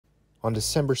On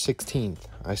December 16th,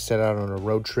 I set out on a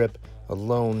road trip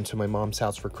alone to my mom's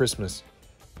house for Christmas.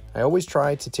 I always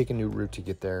try to take a new route to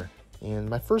get there, and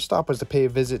my first stop was to pay a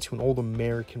visit to an old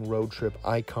American road trip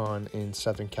icon in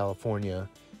Southern California.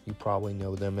 You probably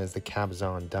know them as the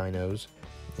Cabazon dinos,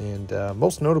 and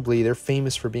most notably, they're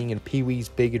famous for being in Pee-wee's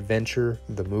Big Adventure,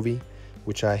 the movie,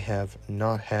 which I have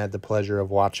not had the pleasure of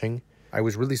watching. I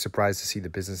was really surprised to see the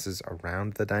businesses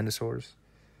around the dinosaurs.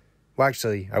 Well,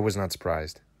 actually, I was not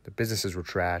surprised. The businesses were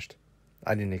trashed.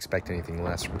 I didn't expect anything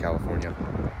less from California.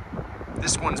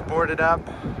 This one's boarded up.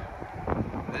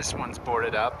 This one's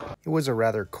boarded up. It was a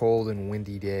rather cold and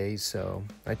windy day, so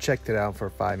I checked it out for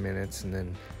 5 minutes and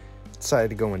then decided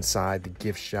to go inside the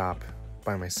gift shop,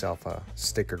 buy myself a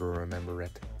sticker to remember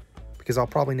it, because I'll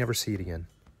probably never see it again.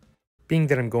 Being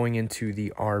that I'm going into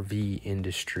the RV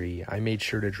industry, I made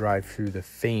sure to drive through the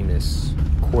famous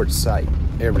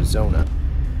Quartzsite, Arizona.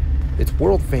 It's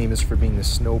world famous for being the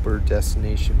snowbird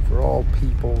destination for all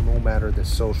people, no matter the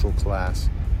social class.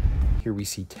 Here we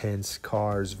see tents,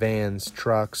 cars, vans,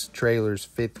 trucks, trailers,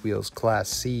 fifth wheels, Class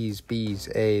C's, B's,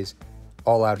 A's,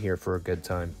 all out here for a good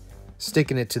time,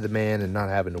 sticking it to the man and not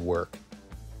having to work,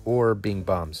 or being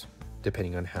bums,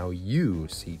 depending on how you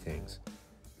see things.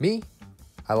 Me,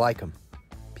 I like them.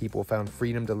 People found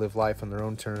freedom to live life on their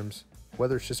own terms,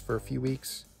 whether it's just for a few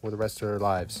weeks or the rest of their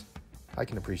lives. I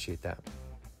can appreciate that.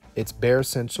 It's bare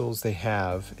essentials they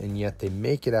have, and yet they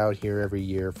make it out here every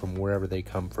year from wherever they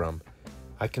come from.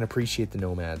 I can appreciate the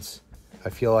nomads. I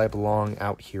feel I belong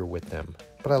out here with them,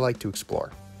 but I like to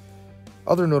explore.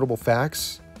 Other notable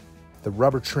facts: the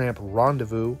Rubber Tramp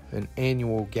Rendezvous, an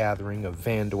annual gathering of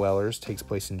van dwellers, takes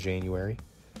place in January.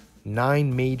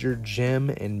 9 major gem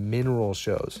and mineral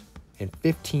shows and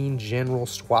 15 general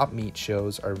swap meet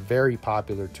shows are very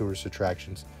popular tourist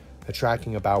attractions,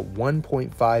 attracting about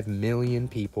 1.5 million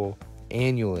people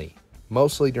annually,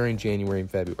 mostly during January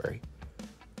and February.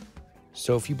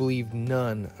 So if you believe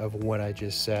none of what I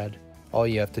just said, all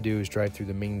you have to do is drive through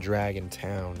the main drag in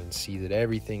town and see that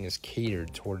everything is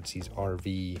catered towards these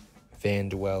RV, van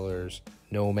dwellers,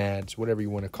 nomads, whatever you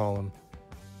want to call them.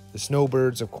 The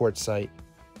snowbirds of Quartzsite.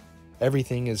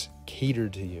 Everything is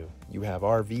catered to you. You have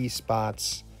RV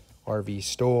spots, RV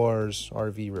stores,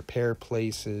 RV repair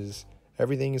places.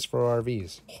 Everything is for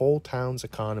RVs. Whole town's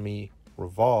economy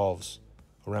revolves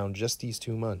around just these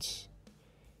 2 months.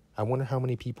 I wonder how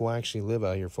many people actually live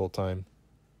out here full time.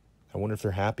 I wonder if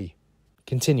they're happy.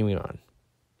 Continuing on.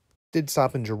 Did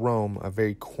stop in Jerome, a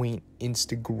very quaint,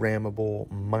 Instagrammable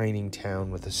mining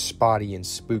town with a spotty and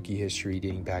spooky history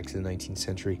dating back to the 19th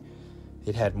century.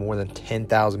 It had more than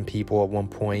 10,000 people at one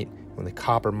point when the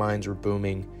copper mines were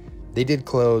booming. They did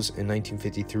close in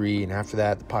 1953, and after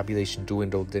that, the population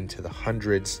dwindled into the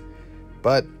hundreds.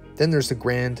 But then there's the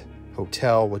Grand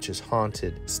Hotel, which is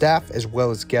haunted. Staff as well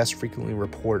as guests frequently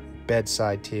report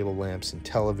bedside table lamps and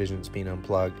televisions being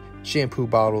unplugged, shampoo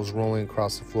bottles rolling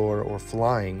across the floor or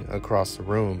flying across the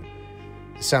room.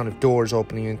 The sound of doors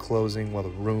opening and closing while the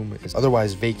room is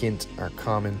otherwise vacant are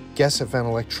common. Guests have found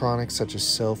electronics such as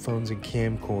cell phones and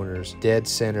camcorders dead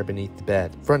center beneath the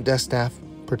bed. Front desk staff,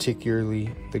 particularly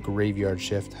the graveyard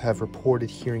shift, have reported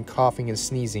hearing coughing and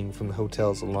sneezing from the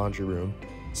hotel's laundry room,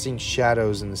 seeing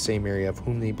shadows in the same area of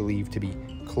whom they believe to be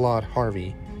Claude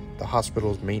Harvey, the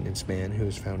hospital's maintenance man who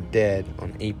was found dead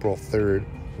on April 3rd,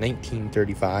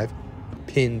 1935,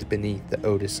 pinned beneath the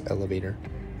Otis elevator,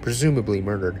 presumably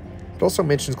murdered. It also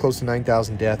mentions close to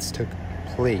 9,000 deaths took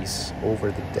place over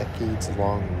the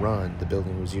decades-long run the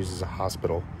building was used as a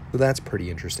hospital. So that's pretty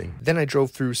interesting. Then I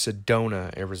drove through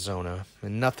Sedona, Arizona,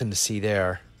 and nothing to see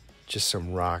there, just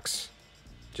some rocks.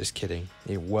 Just kidding.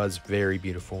 It was very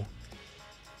beautiful.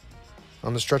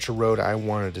 On the stretch of road I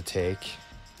wanted to take,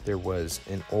 there was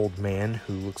an old man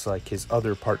who looks like his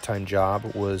other part-time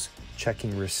job was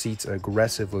checking receipts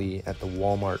aggressively at the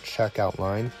Walmart checkout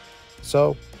line.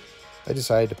 So I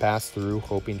decided to pass through,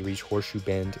 hoping to reach Horseshoe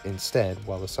Bend instead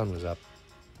while the sun was up.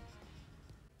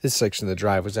 This section of the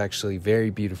drive was actually very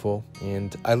beautiful,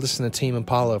 and I listened to Tame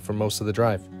Impala for most of the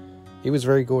drive. It was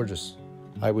very gorgeous.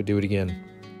 I would do it again.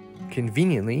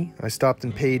 Conveniently, I stopped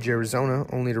in Page, Arizona,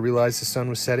 only to realize the sun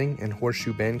was setting and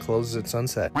Horseshoe Bend closes at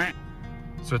sunset.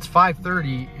 So it's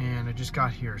 5:30 and I just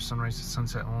got here. Sunrise to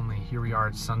sunset only. Here we are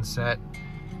at sunset.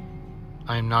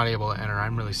 I am not able to enter.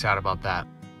 I'm really sad about that.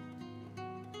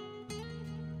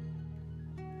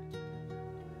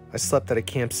 I slept at a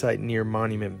campsite near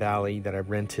Monument Valley that I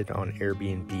rented on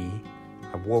Airbnb.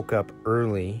 I woke up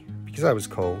early because I was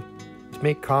cold to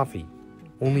make coffee,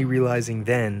 only realizing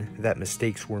then that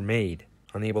mistakes were made.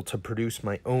 Unable to produce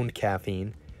my own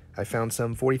caffeine, I found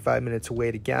some 45 minutes away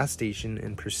at a gas station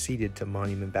and proceeded to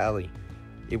Monument Valley.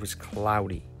 It was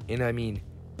cloudy and I mean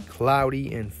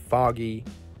cloudy and foggy,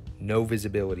 no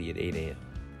visibility at 8 a.m.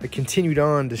 I continued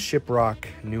on to Shiprock,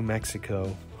 New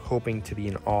Mexico, hoping to be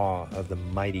in awe of the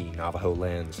mighty Navajo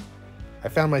lands. I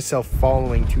found myself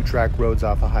following 2-track roads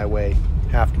off a highway,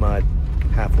 half mud,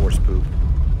 half horse poop.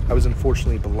 I was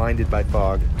unfortunately blinded by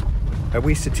fog. I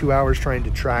wasted 2 hours trying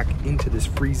to track into this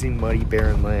freezing, muddy,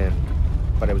 barren land,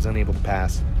 but I was unable to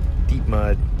pass deep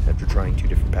mud after trying 2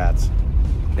 different paths.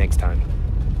 Next time.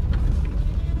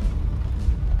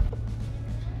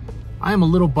 I am a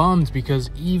little bummed because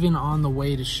even on the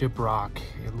way to Shiprock,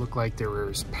 it looked like there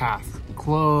was path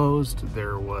closed,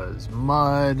 there was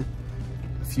mud,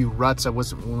 a few ruts I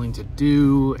wasn't willing to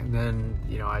do, and then,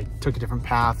 you know, I took a different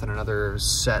path and another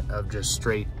set of just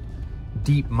straight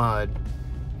deep mud,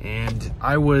 and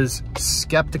I was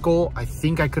skeptical. I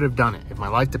think I could have done it if my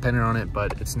life depended on it,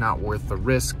 but it's not worth the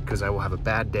risk because I will have a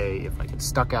bad day if I get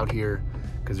stuck out here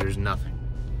because there's nothing.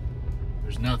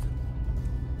 There's nothing.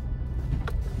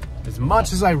 As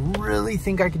much as I really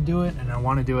think I could do it and I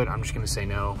want to do it, I'm just going to say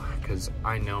no because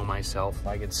I know myself. If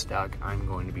I get stuck, I'm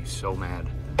going to be so mad.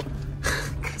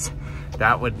 Because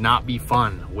that would not be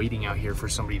fun, waiting out here for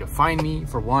somebody to find me.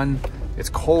 For one, it's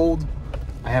cold.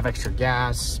 I have extra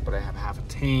gas, but I have half a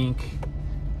tank.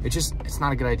 It's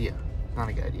not a good idea. Not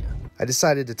a good idea. I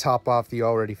decided to top off the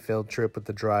already failed trip with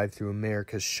the drive through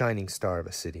America's shining star of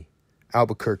a city,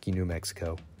 Albuquerque, New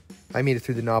Mexico. I made it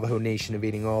through the Navajo Nation,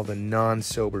 evading all the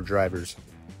non-sober drivers.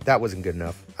 That wasn't good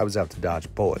enough. I was out to dodge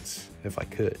bullets, if I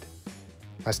could.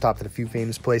 I stopped at a few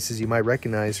famous places you might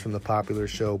recognize from the popular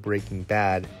show Breaking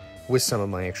Bad with some of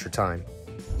my extra time.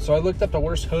 So I looked up the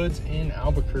worst hoods in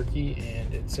Albuquerque,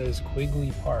 and it says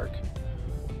Quigley Park,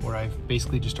 where I've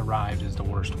basically just arrived, is the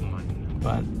worst one.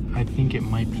 But I think it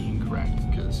might be incorrect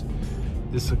because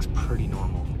this looks pretty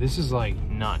normal. This is like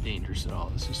not dangerous at all.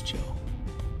 This is chill.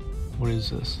 What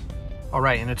is this? All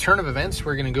right, in a turn of events,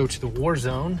 we're gonna go to the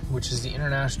Warzone, which is the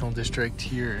international district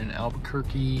here in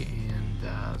Albuquerque,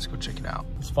 and let's go check it out.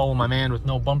 Let's follow my man with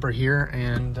no bumper here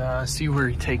and see where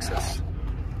he takes us.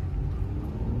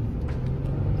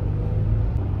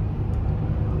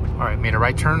 All right, made a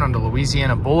right turn onto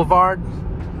Louisiana Boulevard,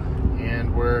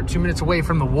 and we're 2 minutes away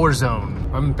from the Warzone.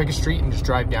 I'm gonna pick a street and just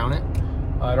drive down it.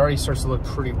 It already starts to look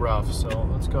pretty rough, so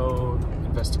let's go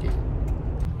investigate.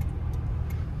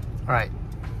 All right.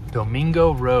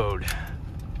 Domingo Road.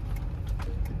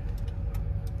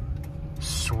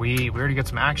 Sweet, we already got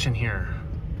some action here.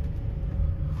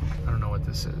 I don't know what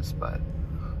this is, but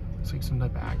it's like some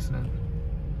type of accident.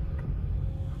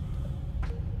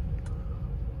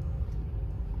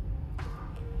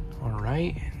 All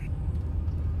right.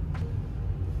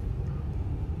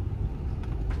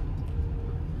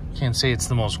 Can't say it's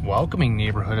the most welcoming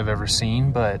neighborhood I've ever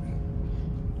seen, but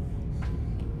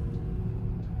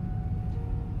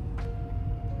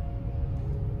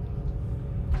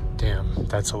damn,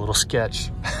 that's a little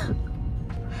sketch.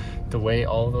 The way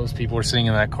all those people were sitting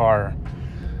in that car.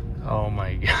 Oh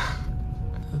my God.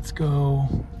 Let's go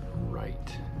right.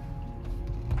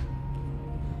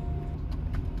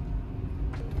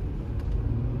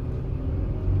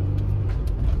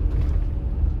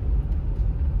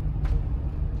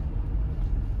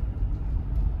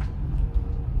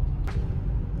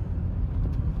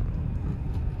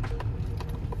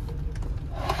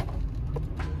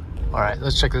 All right,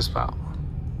 let's check this out.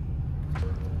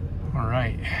 All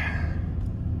right.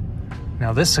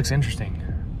 Now this looks interesting.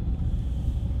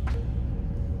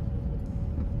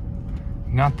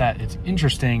 Not that it's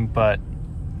interesting, but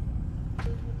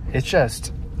it's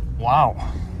just,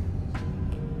 wow.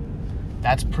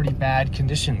 That's pretty bad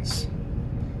conditions.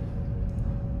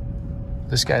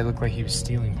 This guy looked like he was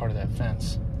stealing part of that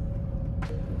fence.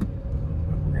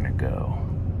 We're gonna go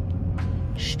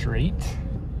straight.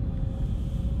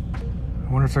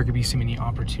 I wonder if there could be some any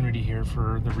opportunity here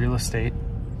for the real estate.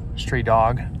 Stray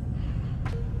dog.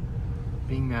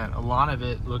 Being that a lot of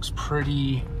it looks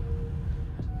pretty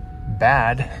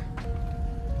bad.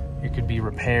 It could be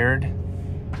repaired,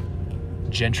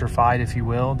 gentrified, if you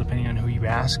will, depending on who you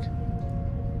ask.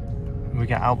 We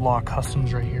got Outlaw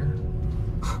Customs right here.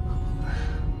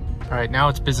 All right, now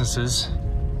it's businesses.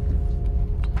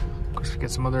 Of course, we got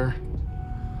some other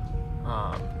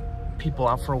people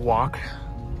out for a walk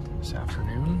this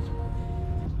afternoon.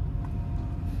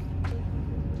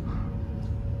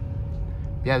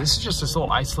 Yeah, this is just this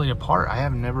little isolated part. I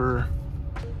have never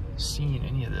seen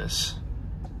any of this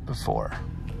before.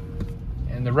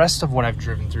 And the rest of what I've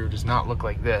driven through does not look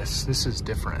like this. This is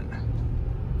different.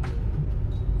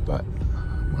 But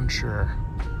I'm unsure.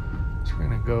 So we're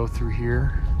gonna go through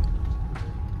here.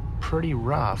 Pretty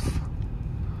rough.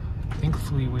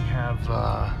 Thankfully we have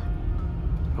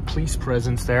a police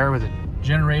presence there with a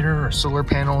generator, a solar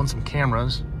panel, and some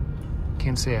cameras.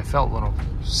 Can't say I felt a little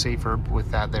safer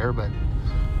with that there, but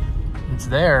it's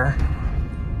there.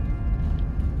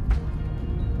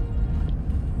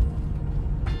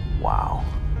 Wow.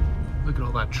 Look at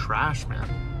all that trash, man.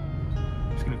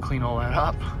 Just gonna clean all that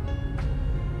up.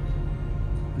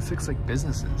 This looks like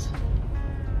businesses.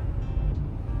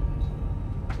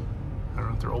 I don't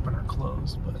know if they're open or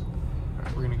closed, but all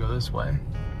right, we're gonna go this way.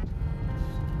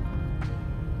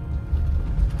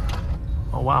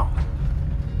 Oh, wow.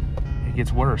 It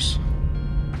gets worse.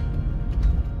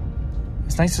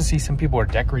 It's nice to see some people are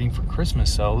decorating for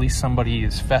Christmas, so at least somebody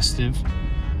is festive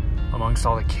amongst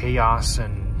all the chaos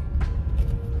and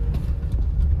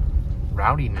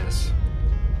rowdiness.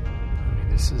 I mean,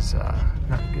 this is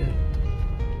not good.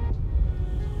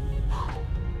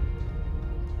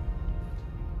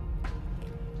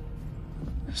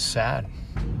 Sad.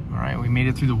 All right, we made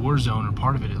it through the war zone, or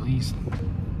part of it at least.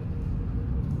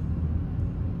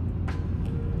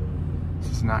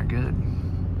 This is not good.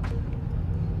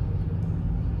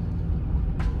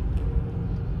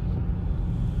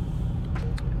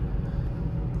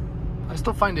 I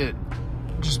still find it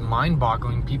just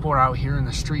mind-boggling. People are out here in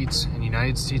the streets in the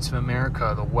United States of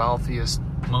America, the wealthiest,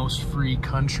 most free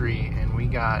country, and we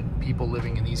got people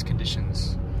living in these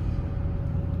conditions.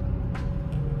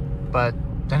 But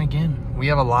then again, we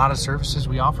have a lot of services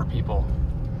we offer people.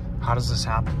 How does this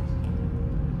happen?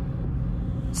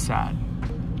 It's sad.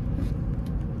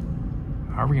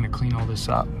 How are we gonna clean all this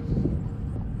up?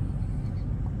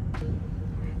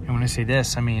 And when I say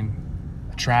this, I mean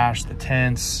the trash, the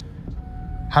tents.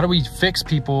 How do we fix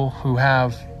people who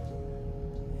have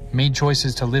made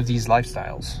choices to live these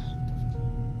lifestyles?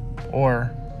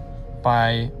 Or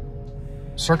by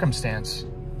circumstance,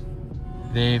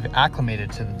 they've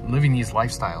acclimated to living these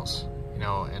lifestyles, you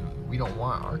know, and we don't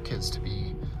want our kids to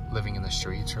be living in the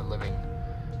streets or living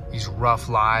these rough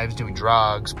lives, doing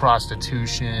drugs,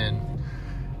 prostitution.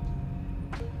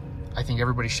 I think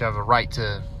everybody should have a right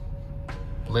to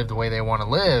live the way they want to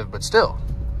live, but still,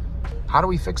 how do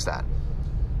we fix that?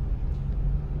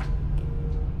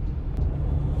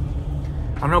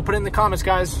 I don't know, put it in the comments,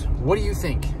 guys. What do you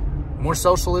think? More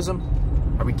socialism?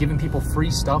 Are we giving people free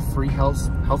stuff, free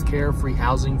healthcare, free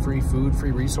housing, free food,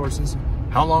 free resources?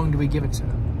 How long do we give it to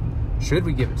them? Should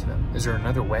we give it to them? Is there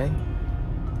another way?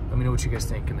 Let me know what you guys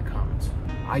think in the comments.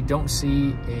 I don't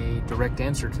see a direct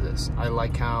answer to this. I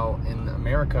like how in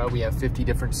America we have 50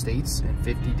 different states and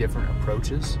 50 different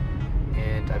approaches.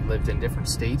 And I've lived in different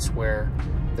states where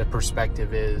the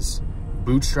perspective is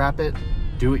bootstrap it,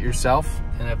 do it yourself.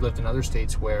 And I've lived in other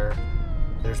states where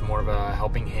there's more of a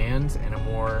helping hand and a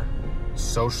more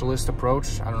socialist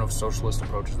approach. I don't know if socialist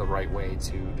approach is the right way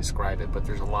to describe it, but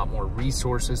there's a lot more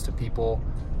resources to people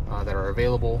that are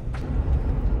available.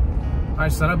 All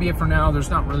right, so that'll be it for now. There's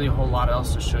not really a whole lot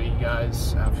else to show you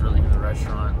guys after leaving the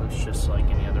restaurant. It looks just like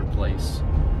any other place,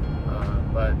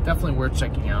 but definitely worth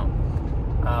checking out.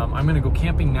 I'm gonna go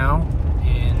camping now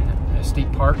in a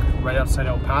state park right outside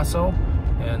El Paso,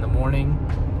 and in the morning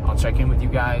I'll check in with you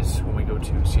guys when we go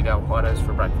to Ciudad Juarez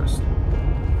for breakfast.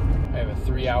 I have a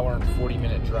 3-hour and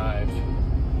 40-minute drive